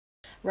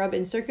Rub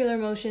in circular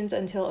motions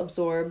until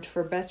absorbed.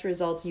 For best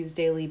results, use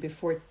daily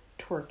before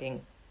twerking.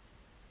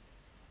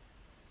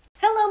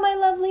 Hello my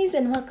lovelies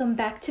and welcome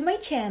back to my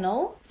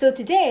channel. So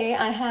today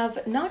I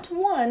have not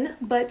one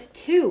but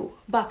two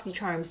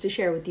Boxycharms to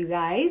share with you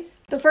guys.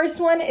 The first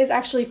one is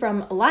actually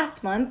from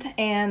last month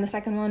and the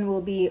second one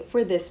will be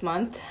for this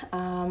month.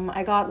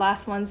 I got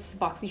last month's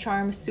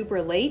Boxycharm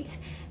super late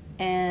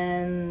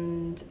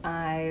and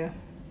I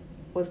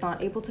was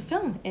not able to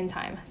film in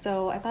time.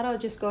 So I thought I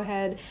would just go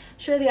ahead,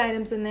 share the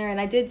items in there,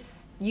 and I did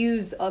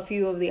use a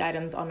few of the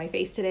items on my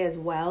face today as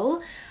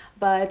well.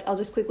 But I'll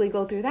just quickly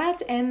go through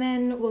that and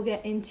then we'll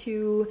get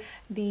into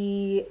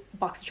the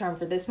Boxycharm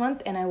for this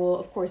month. And I will,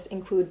 of course,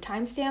 include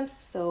timestamps.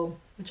 So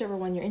whichever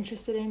one you're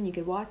interested in, you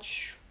could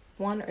watch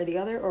one or the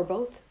other or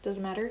both,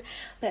 doesn't matter.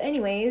 But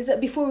anyways,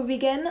 before we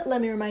begin,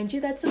 let me remind you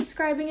that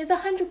subscribing is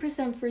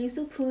 100% free.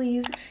 So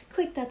please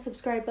click that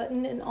subscribe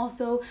button and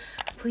also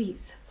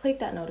please click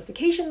that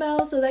notification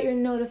bell so that you're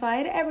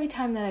notified every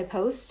time that I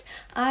post.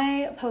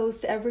 I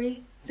post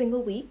every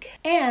single week,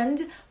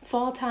 and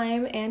fall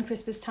time and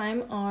Christmas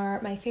time are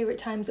my favorite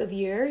times of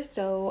year,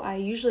 so I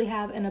usually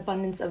have an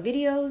abundance of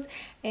videos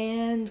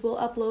and will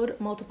upload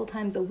multiple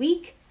times a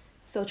week,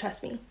 so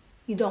trust me,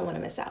 you don't want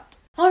to miss out.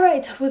 All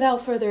right,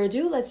 without further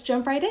ado, let's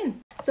jump right in.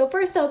 So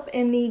first up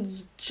in the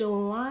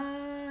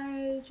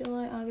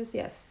August,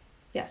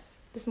 yes,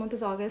 this month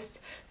is August.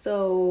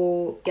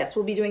 So yes,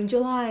 we'll be doing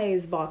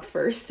July's box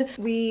first.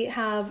 We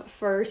have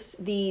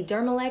first the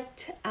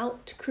Dermelect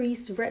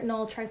Outcrease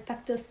Retinol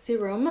Trifecta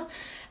Serum.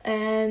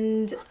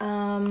 And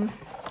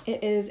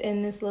it is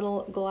in this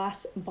little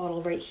glass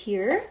bottle right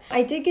here.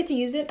 I did get to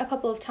use it a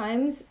couple of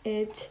times.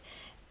 It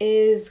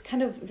is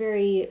kind of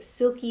very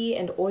silky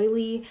and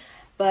oily,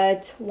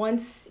 but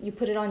once you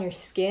put it on your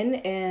skin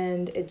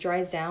and it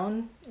dries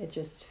down, it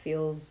just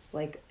feels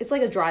like, it's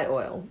like a dry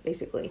oil,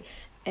 basically.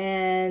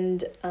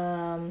 And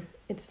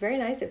it's very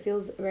nice. It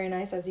feels very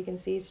nice. As you can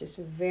see, it's just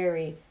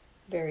very,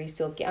 very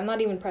silky. I'm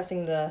not even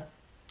pressing the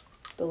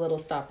little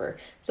stopper,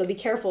 so be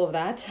careful of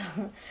that.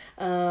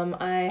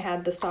 I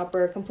had the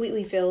stopper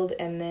completely filled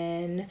and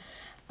then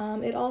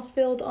it all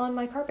spilled on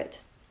my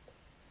carpet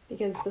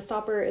because the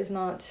stopper is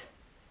not,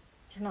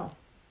 I don't know,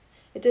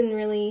 it didn't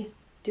really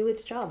do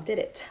its job, did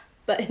it?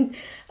 But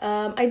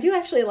I do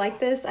actually like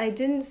this. I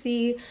didn't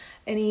see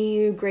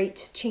any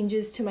great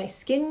changes to my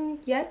skin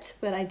yet,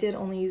 but I did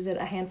only use it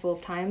a handful of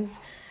times.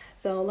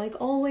 So like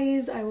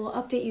always, I will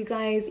update you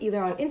guys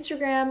either on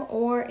Instagram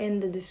or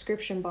in the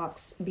description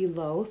box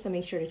below, so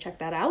make sure to check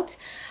that out.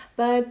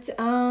 But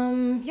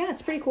yeah,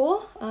 it's pretty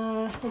cool.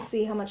 Let's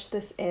see how much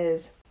this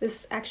is.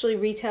 This actually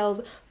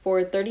retails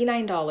for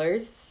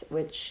 $39,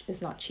 which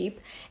is not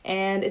cheap.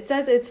 And it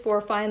says it's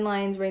for fine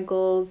lines,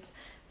 wrinkles,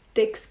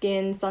 thick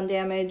skin, sun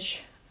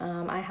damage.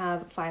 I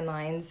have fine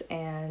lines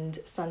and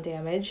sun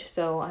damage,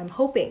 so I'm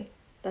hoping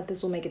that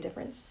this will make a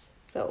difference.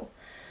 So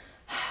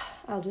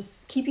I'll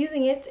just keep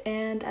using it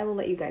and I will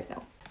let you guys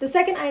know. The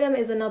second item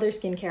is another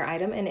skincare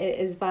item and it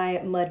is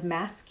by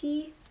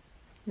Mudmasky.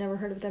 Never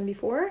heard of them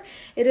before.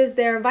 It is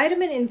their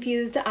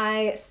Vitamin-Infused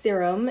Eye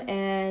Serum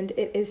and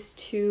it is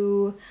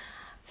to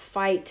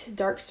fight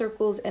dark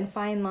circles and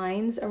fine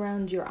lines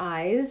around your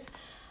eyes.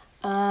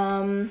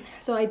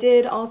 So I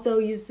did also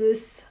use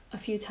this a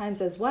few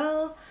times as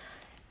well.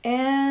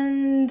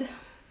 And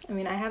I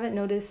mean, I haven't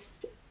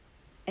noticed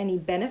any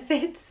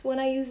benefits when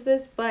I use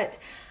this, but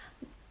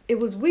it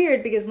was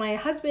weird because my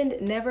husband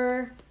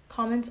never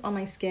comments on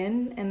my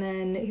skin. And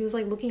then he was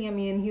like looking at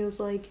me and he was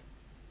like,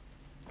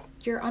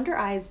 your under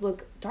eyes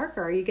look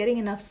darker. Are you getting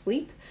enough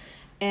sleep?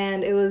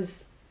 And it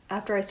was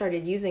after I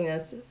started using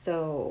this.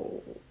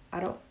 So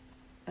I don't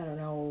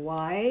know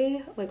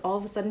why, like all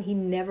of a sudden he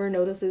never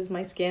notices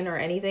my skin or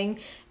anything.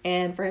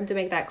 And for him to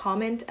make that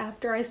comment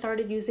after I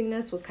started using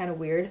this was kind of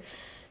weird.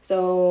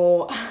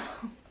 So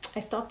I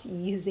stopped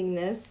using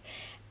this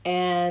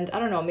and I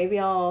don't know, maybe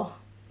I'll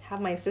have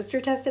my sister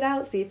test it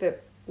out, see if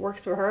it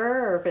works for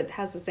her or if it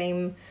has the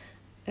same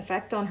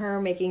effect on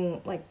her,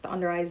 making like the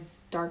under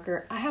eyes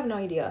darker. I have no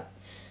idea.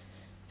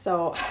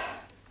 So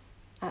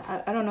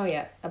I don't know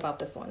yet about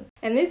this one.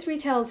 And this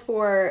retails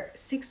for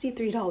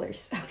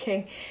 $63,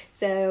 okay?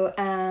 So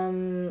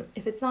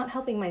if it's not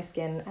helping my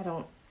skin, I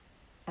don't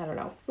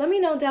know. Let me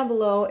know down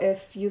below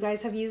if you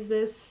guys have used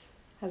this.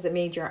 Has it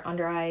made your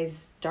under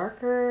eyes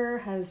darker?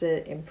 Has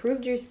it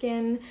improved your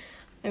skin?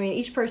 I mean,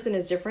 each person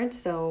is different,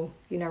 so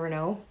you never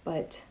know,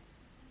 but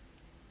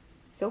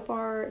so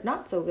far,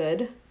 not so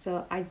good.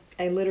 So I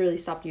literally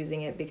stopped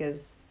using it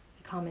because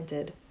he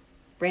commented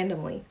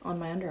randomly on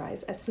my under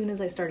eyes as soon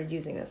as I started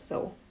using this.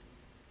 So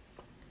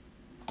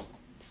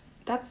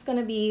that's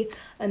gonna be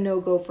a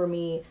no-go for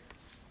me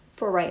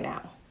for right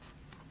now,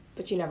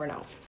 but you never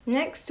know.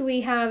 Next,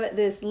 we have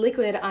this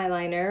liquid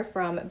eyeliner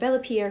from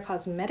Bellapierre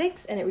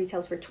Cosmetics, and it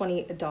retails for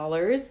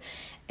 $20.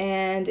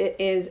 And it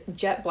is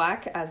jet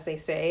black, as they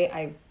say.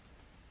 I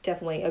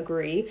definitely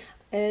agree.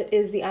 It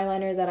is the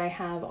eyeliner that I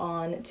have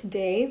on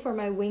today for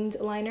my winged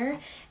liner,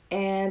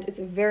 and it's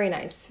very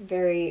nice,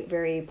 very,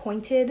 very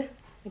pointed,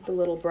 like the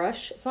little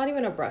brush. It's not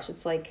even a brush,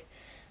 it's like,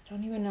 I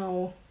don't even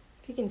know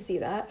if you can see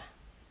that.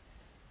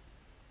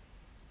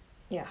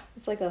 Yeah,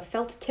 it's like a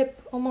felt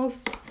tip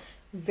almost.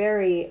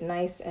 Very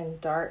nice and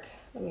dark.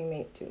 Let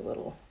me do a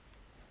little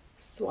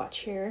swatch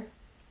here.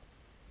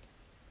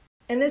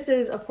 And this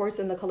is, of course,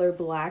 in the color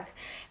black,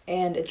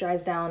 and it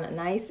dries down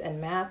nice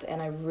and matte,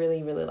 and I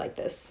really, really like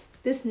this.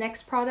 This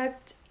next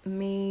product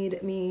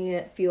made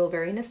me feel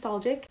very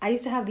nostalgic. I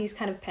used to have these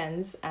kind of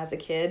pens as a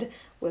kid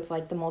with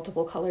like the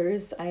multiple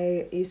colors.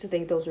 I used to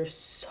think those were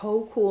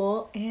so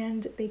cool,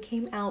 and they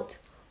came out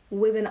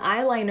with an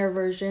eyeliner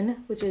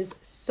version, which is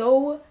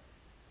so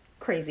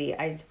crazy.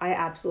 I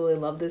absolutely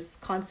love this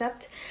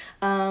concept.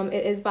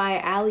 It is by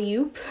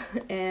Alleyoop,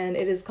 and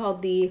it is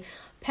called the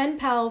Pen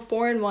Pal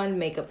 4-in-1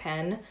 makeup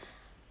pen,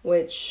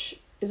 which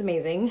is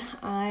amazing.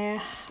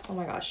 Oh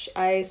my gosh,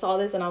 I saw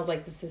this and I was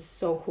like, this is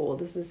so cool.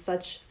 This is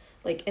such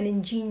like an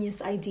ingenious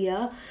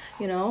idea,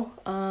 you know.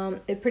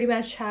 It pretty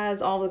much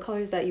has all the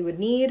colors that you would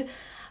need.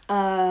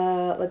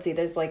 Let's see,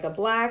 there's like a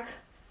black,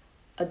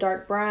 a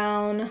dark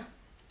brown,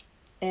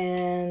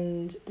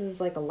 and this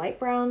is like a light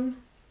brown.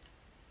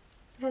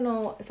 I don't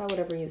know if I would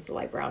ever use the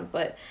light brown,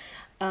 but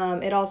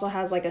it also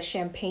has like a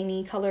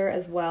champagne-y color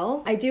as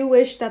well. I do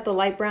wish that the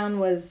light brown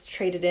was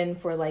traded in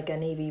for like a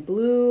navy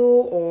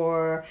blue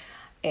or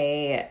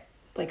a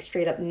like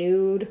straight up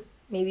nude,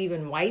 maybe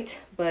even white,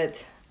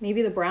 but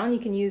maybe the brown you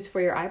can use for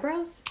your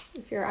eyebrows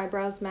if your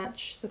eyebrows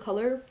match the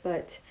color.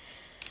 But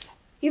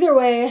either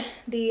way,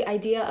 the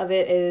idea of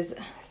it is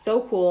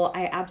so cool.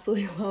 I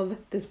absolutely love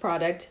this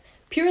product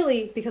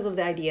purely because of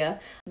the idea.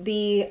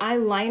 The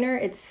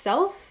eyeliner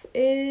itself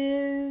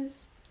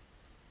is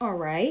all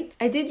right.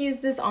 I did use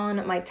this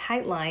on my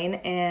tight line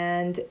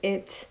and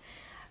it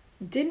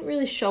didn't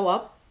really show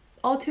up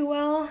all too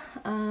well.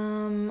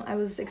 I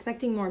was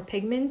expecting more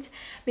pigment.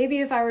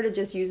 Maybe if I were to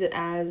just use it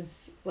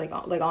as like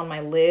on my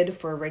lid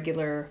for a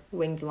regular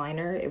winged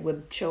liner, it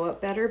would show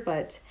up better,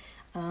 but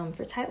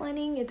for tight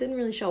lining, it didn't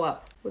really show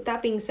up. With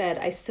that being said,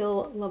 I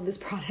still love this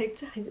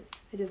product. I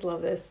just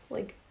love this.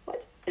 Like,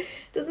 what?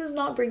 Does this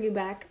not bring you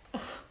back?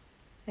 Ugh,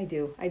 I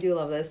do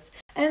love this.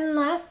 And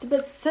last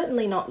but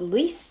certainly not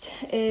least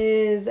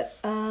is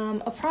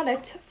a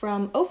product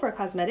from Ofra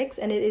Cosmetics,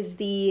 and it is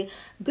the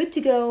Good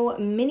to Go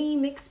Mini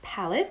Mix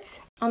Palette.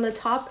 On the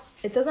top,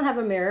 it doesn't have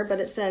a mirror, but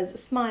it says,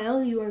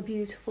 "Smile, you are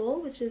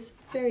beautiful," which is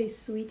very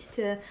sweet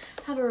to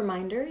have a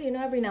reminder, you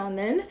know, every now and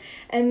then.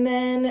 And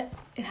then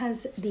it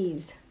has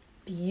these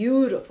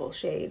beautiful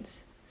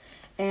shades.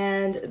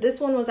 And this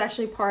one was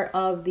actually part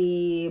of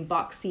the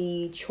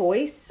Boxy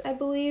choice, I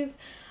believe.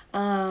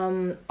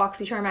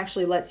 Boxycharm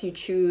actually lets you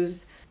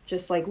choose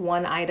just like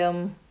one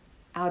item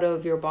out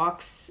of your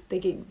box. They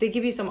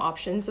give you some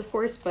options, of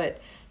course, but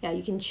yeah,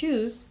 you can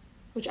choose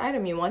which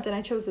item you want. And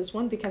I chose this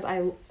one because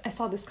I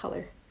saw this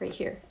color right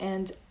here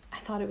and I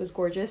thought it was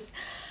gorgeous.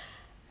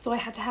 So I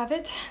had to have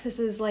it. This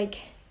is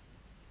like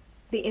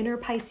the inner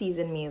Pisces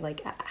in me,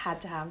 like I had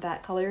to have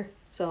that color.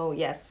 So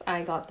yes,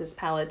 I got this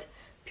palette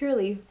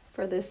purely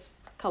for this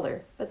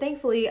color. But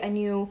thankfully I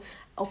knew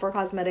Ofra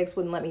Cosmetics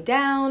wouldn't let me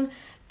down.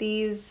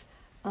 These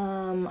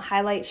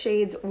highlight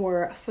shades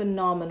were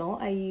phenomenal.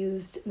 I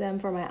used them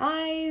for my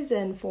eyes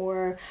and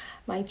for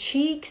my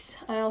cheeks.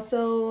 I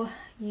also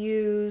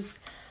used,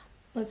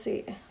 let's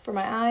see, for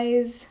my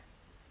eyes,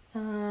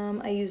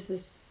 I used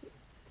this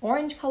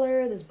orange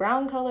color, this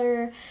brown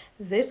color.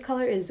 This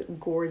color is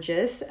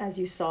gorgeous, as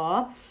you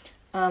saw,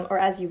 or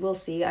as you will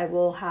see. I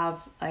will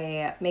have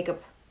a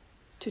makeup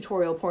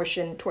tutorial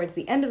portion towards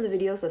the end of the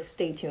video, so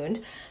stay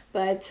tuned.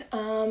 But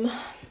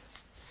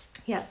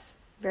yes,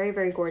 very,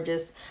 very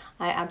gorgeous.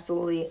 I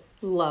absolutely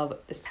love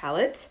this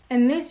palette.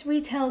 And this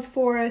retails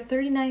for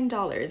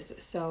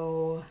 $39.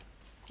 So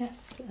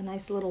yes, a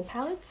nice little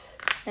palette.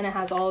 And it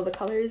has all of the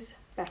colors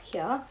back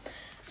here.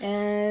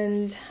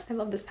 And I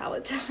love this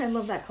palette. I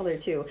love that color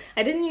too.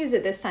 I didn't use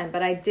it this time,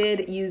 but I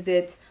did use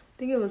it, I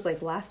think it was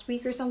like last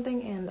week or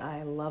something, and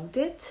I loved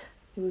it.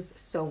 It was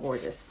so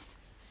gorgeous.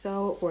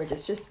 So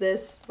gorgeous. Just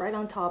this right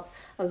on top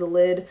of the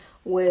lid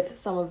with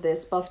some of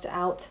this buffed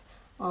out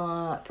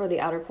for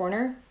the outer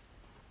corner.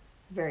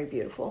 Very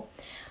beautiful.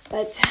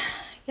 But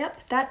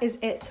yep, that is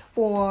it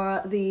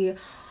for the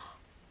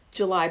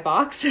July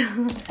box.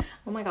 Oh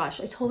my gosh,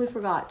 I totally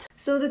forgot.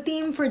 So the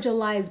theme for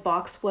July's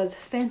box was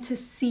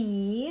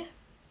fantasy.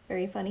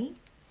 Very funny,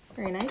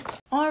 very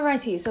nice.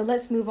 Alrighty, so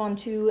let's move on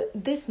to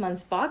this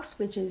month's box,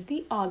 which is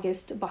the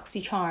August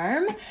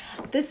Boxycharm.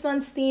 This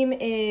month's theme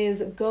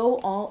is Go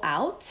All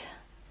Out.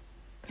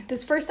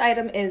 This first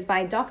item is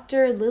by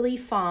Dr. Lili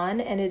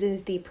Fawn, and it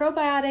is the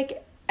Probiotic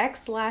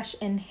XLash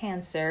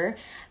Enhancer.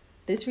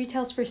 This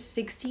retails for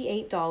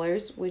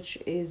 $68, which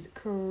is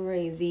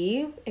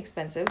crazy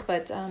expensive,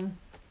 but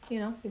you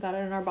know, we got it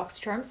in our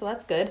Boxycharm, so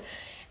that's good.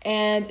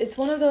 And it's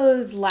one of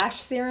those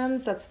lash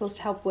serums that's supposed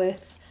to help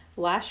with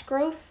lash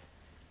growth.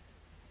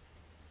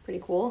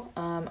 Pretty cool.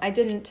 I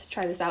didn't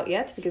try this out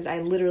yet because I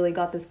literally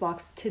got this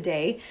box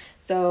today.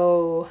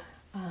 So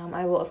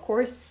I will, of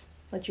course,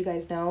 let you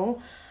guys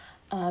know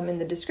in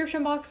the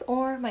description box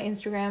or my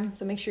Instagram.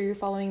 So make sure you're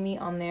following me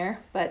on there.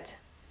 But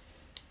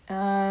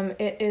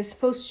it is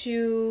supposed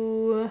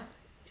to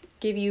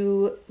give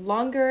you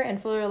longer and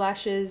fuller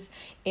lashes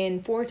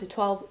in 4 to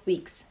 12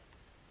 weeks.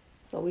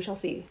 So we shall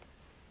see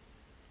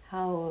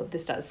how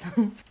this does.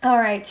 All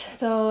right,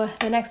 so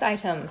the next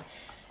item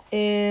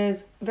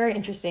is very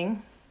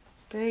interesting.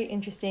 Very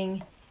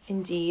interesting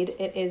indeed.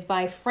 It is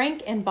by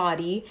Frank and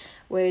Body,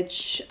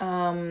 which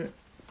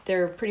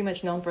they're pretty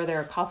much known for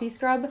their coffee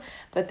scrub,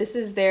 but this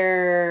is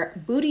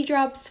their Booty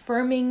Drops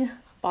Firming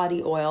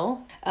Body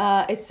Oil.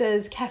 It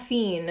says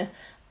caffeine,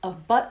 a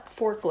butt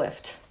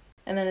forklift.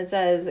 And then it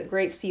says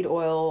grapeseed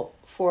oil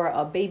for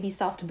a baby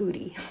soft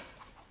booty.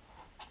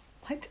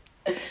 What?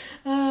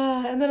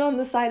 And then on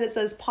the side it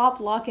says pop,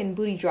 lock, and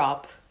booty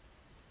drop.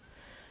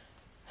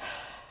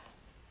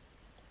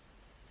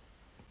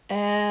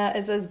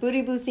 It says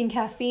booty boosting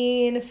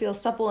caffeine, feel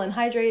supple and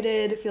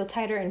hydrated, feel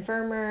tighter and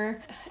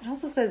firmer. It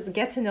also says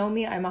get to know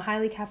me. I'm a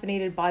highly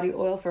caffeinated body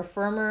oil for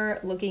firmer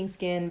looking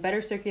skin,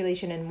 better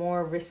circulation, and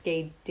more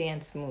risque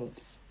dance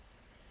moves.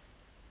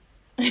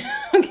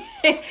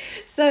 Okay,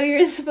 so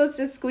you're supposed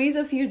to squeeze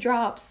a few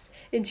drops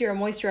into your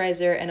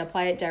moisturizer and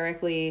apply it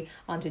directly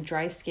onto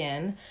dry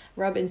skin.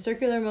 Rub in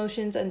circular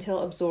motions until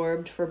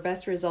absorbed. For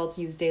best results,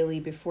 use daily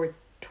before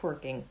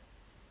twerking.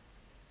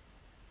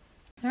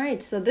 All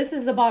right, so this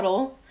is the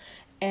bottle,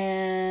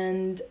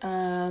 and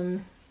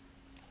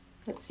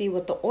let's see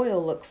what the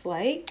oil looks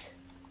like.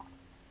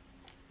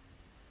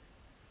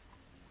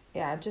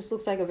 Yeah, it just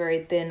looks like a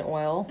very thin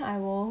oil. I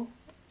will,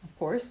 of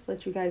course,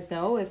 let you guys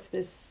know if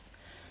this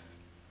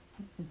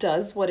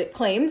does what it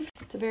claims.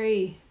 It's a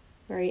very,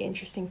 very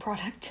interesting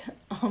product.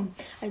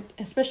 I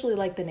especially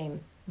like the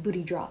name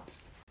Booty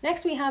Drops.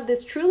 Next we have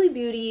this Truly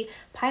Beauty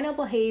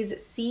Pineapple Haze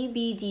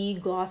CBD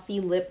Glossy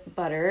Lip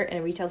Butter, and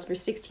it retails for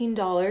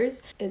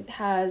 $16. It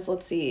has,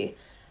 let's see,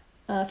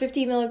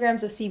 50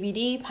 milligrams of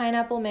CBD,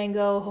 pineapple,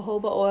 mango,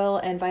 jojoba oil,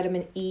 and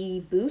vitamin E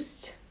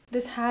boost.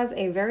 This has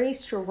a very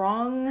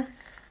strong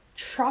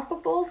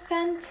tropical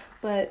scent,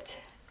 but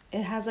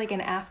it has like an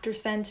after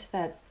scent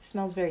that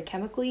smells very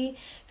chemically.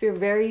 If you're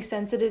very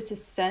sensitive to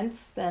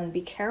scents, then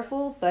be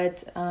careful.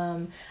 But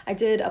I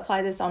did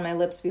apply this on my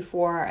lips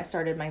before I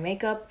started my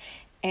makeup,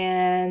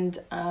 and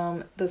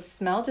the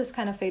smell just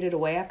kind of faded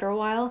away after a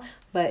while,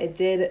 but it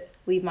did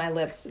leave my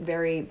lips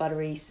very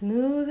buttery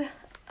smooth.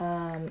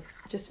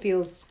 Just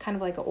feels kind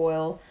of like an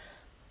oil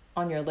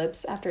on your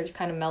lips after it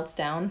kind of melts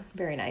down.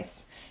 Very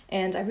nice.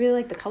 And I really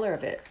like the color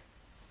of it.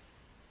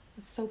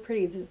 It's so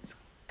pretty. It's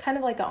kind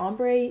of like an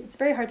ombre. It's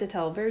very hard to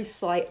tell, very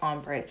slight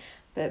ombre,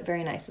 but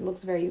very nice. It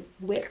looks very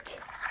whipped,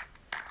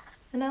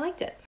 and I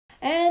liked it.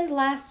 And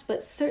last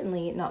but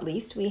certainly not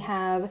least, we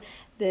have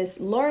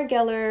this Laura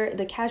Geller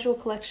The Casual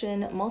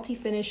Collection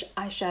Multi-Finish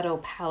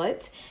Eyeshadow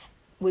Palette,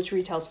 which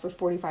retails for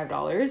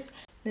 $45.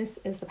 This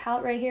is the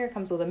palette right here. It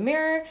comes with a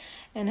mirror,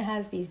 and it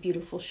has these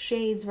beautiful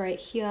shades right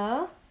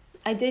here.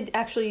 I did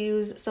actually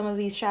use some of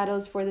these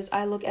shadows for this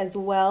eye look as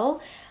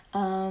well,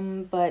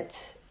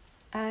 but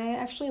I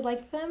actually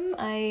like them.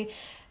 I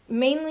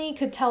mainly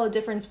could tell a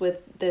difference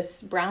with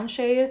this brown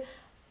shade.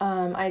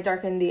 I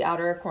darkened the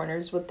outer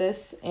corners with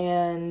this,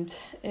 and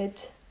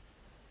it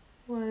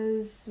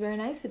was very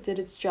nice. It did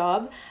its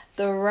job.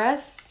 The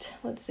rest,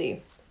 let's see.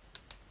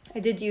 I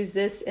did use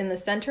this in the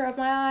center of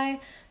my eye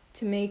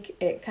to make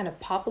it kind of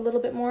pop a little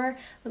bit more.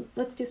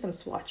 Let's do some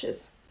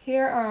swatches.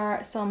 Here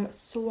are some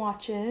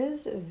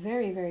swatches.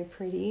 Very, very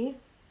pretty.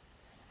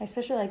 I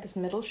especially like this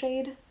middle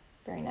shade.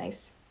 Very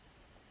nice.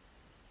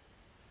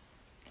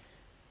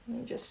 Let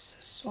me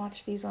just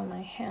swatch these on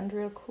my hand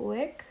real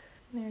quick.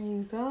 There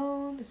you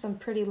go. There's some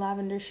pretty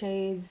lavender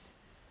shades.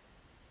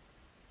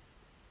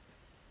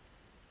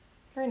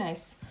 Very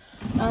nice.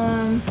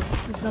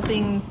 There's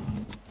nothing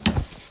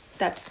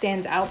that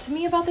stands out to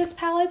me about this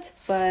palette,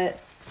 but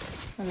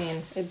I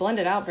mean, it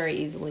blended out very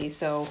easily,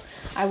 so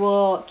I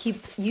will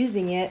keep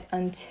using it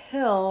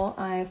until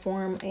I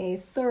form a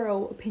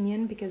thorough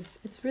opinion, because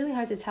it's really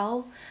hard to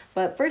tell.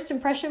 But first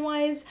impression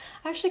wise,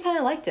 I actually kind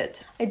of liked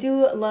it. I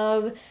do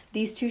love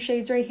these two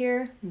shades right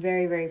here.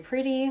 Very, very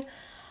pretty.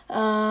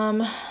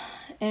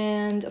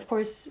 And of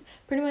course,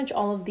 pretty much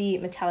all of the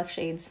metallic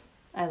shades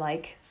I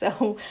like.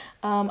 So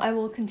I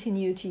will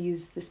continue to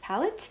use this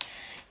palette.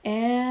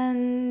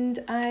 And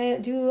I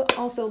do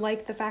also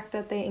like the fact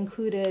that they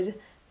included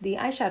the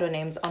eyeshadow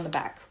names on the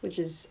back, which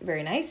is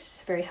very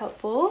nice, very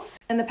helpful.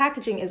 And the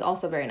packaging is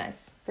also very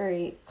nice,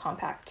 very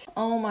compact.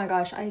 Oh my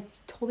gosh, I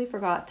totally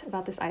forgot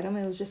about this item.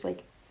 It was just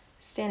like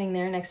standing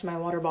there next to my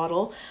water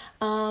bottle.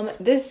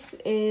 This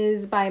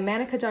is by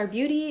Manica Dar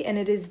Beauty, and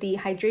it is the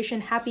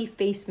Hydration Happy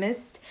Face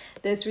Mist.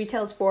 This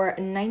retails for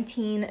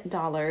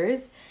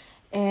 $19,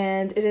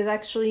 and it is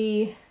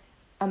actually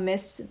a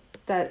mist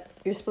that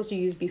you're supposed to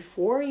use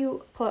before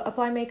you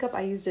apply makeup.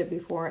 I used it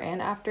before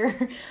and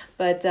after,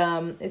 but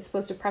it's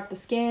supposed to prep the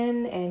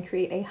skin and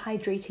create a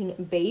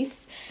hydrating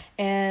base,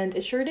 and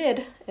it sure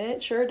did.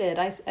 It sure did.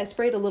 I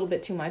sprayed a little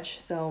bit too much,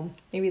 so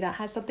maybe that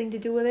has something to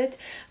do with it,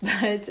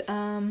 but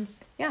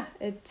yeah,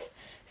 it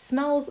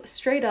smells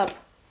straight up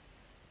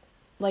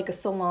like a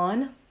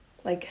salon,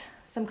 like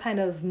some kind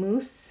of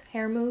mousse,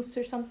 hair mousse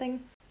or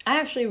something. I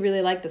actually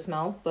really like the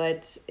smell,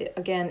 but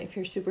again, if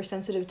you're super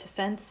sensitive to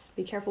scents,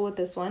 be careful with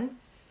this one.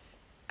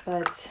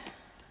 But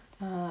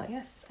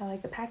yes, I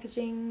like the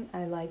packaging,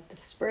 I like the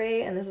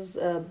spray, and this is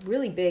a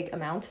really big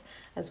amount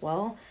as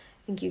well.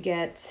 I think you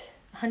get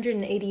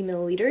 180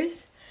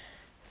 milliliters.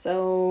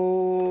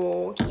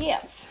 So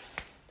yes,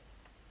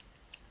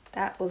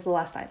 that was the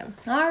last item.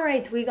 All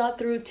right, we got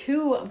through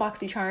 2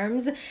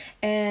 Boxycharms,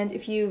 and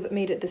if you've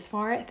made it this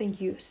far, thank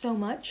you so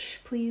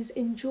much. Please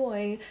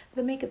enjoy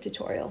the makeup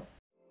tutorial.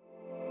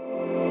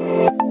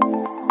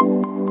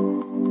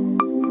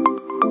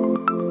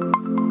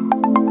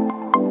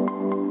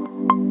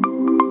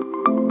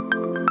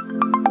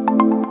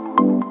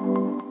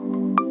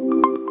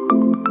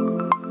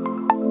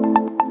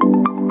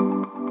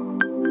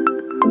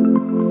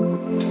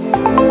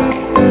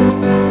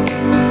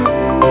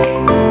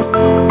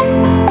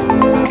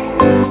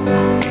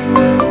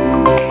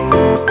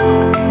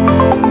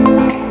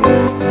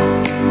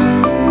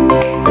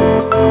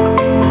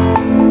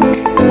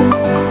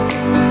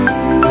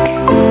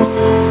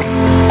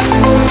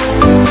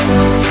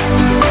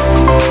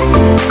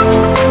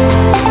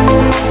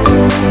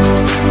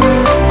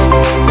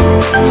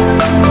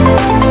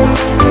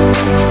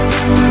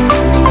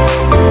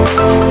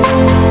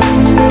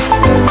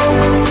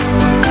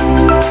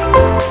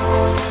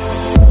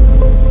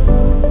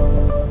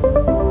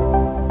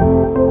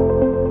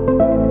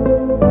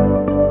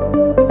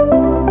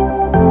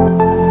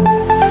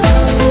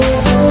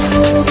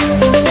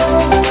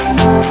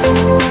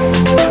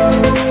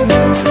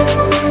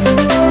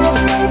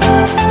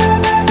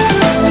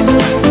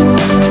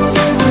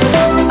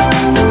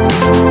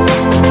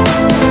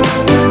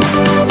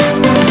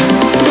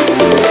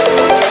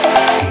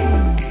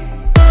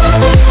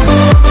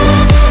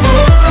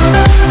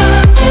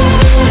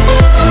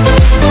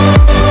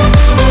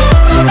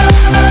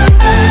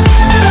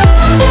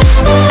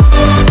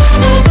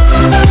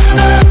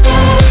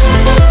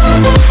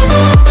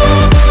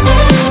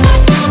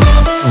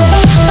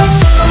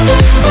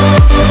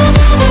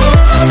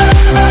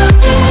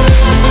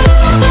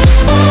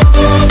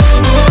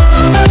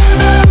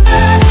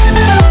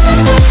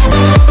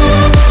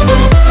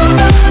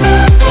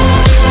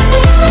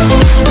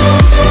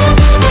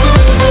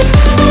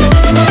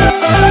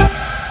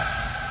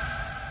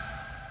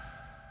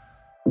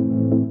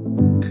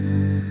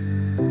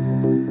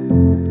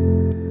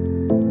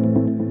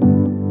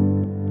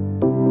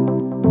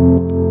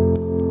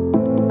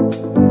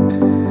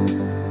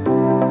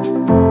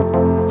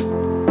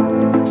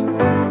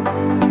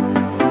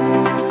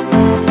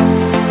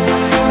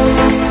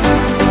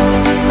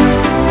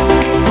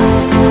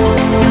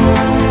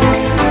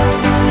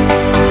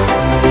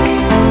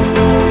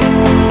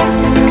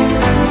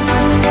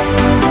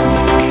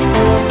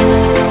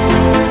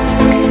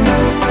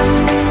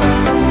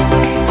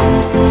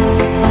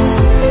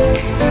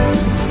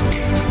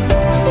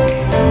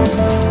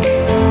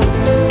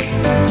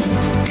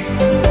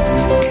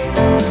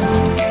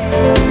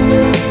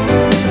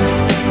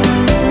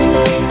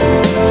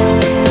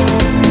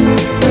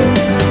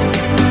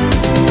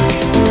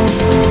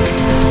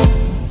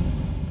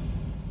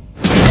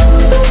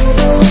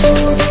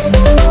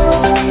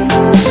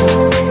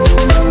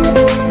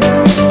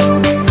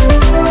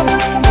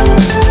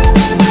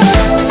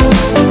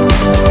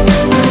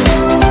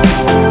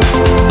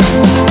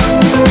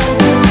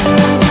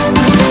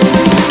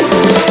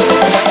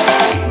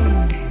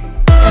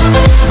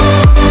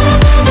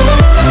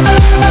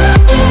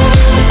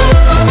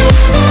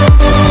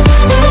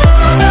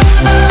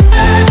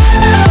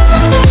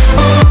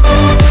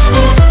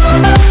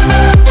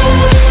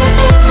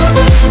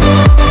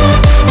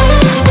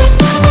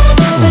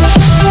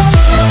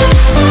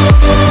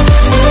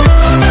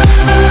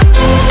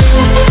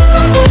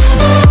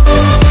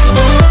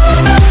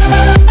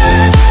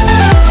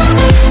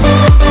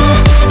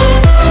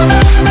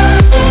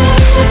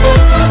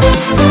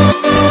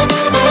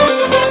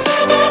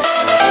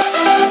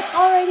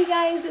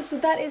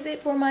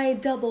 For my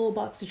double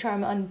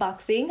Boxycharm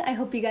unboxing. I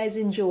hope you guys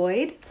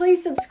enjoyed.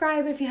 Please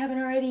subscribe if you haven't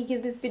already.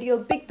 Give this video a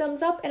big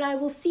thumbs up, and I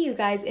will see you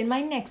guys in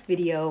my next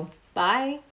video. Bye!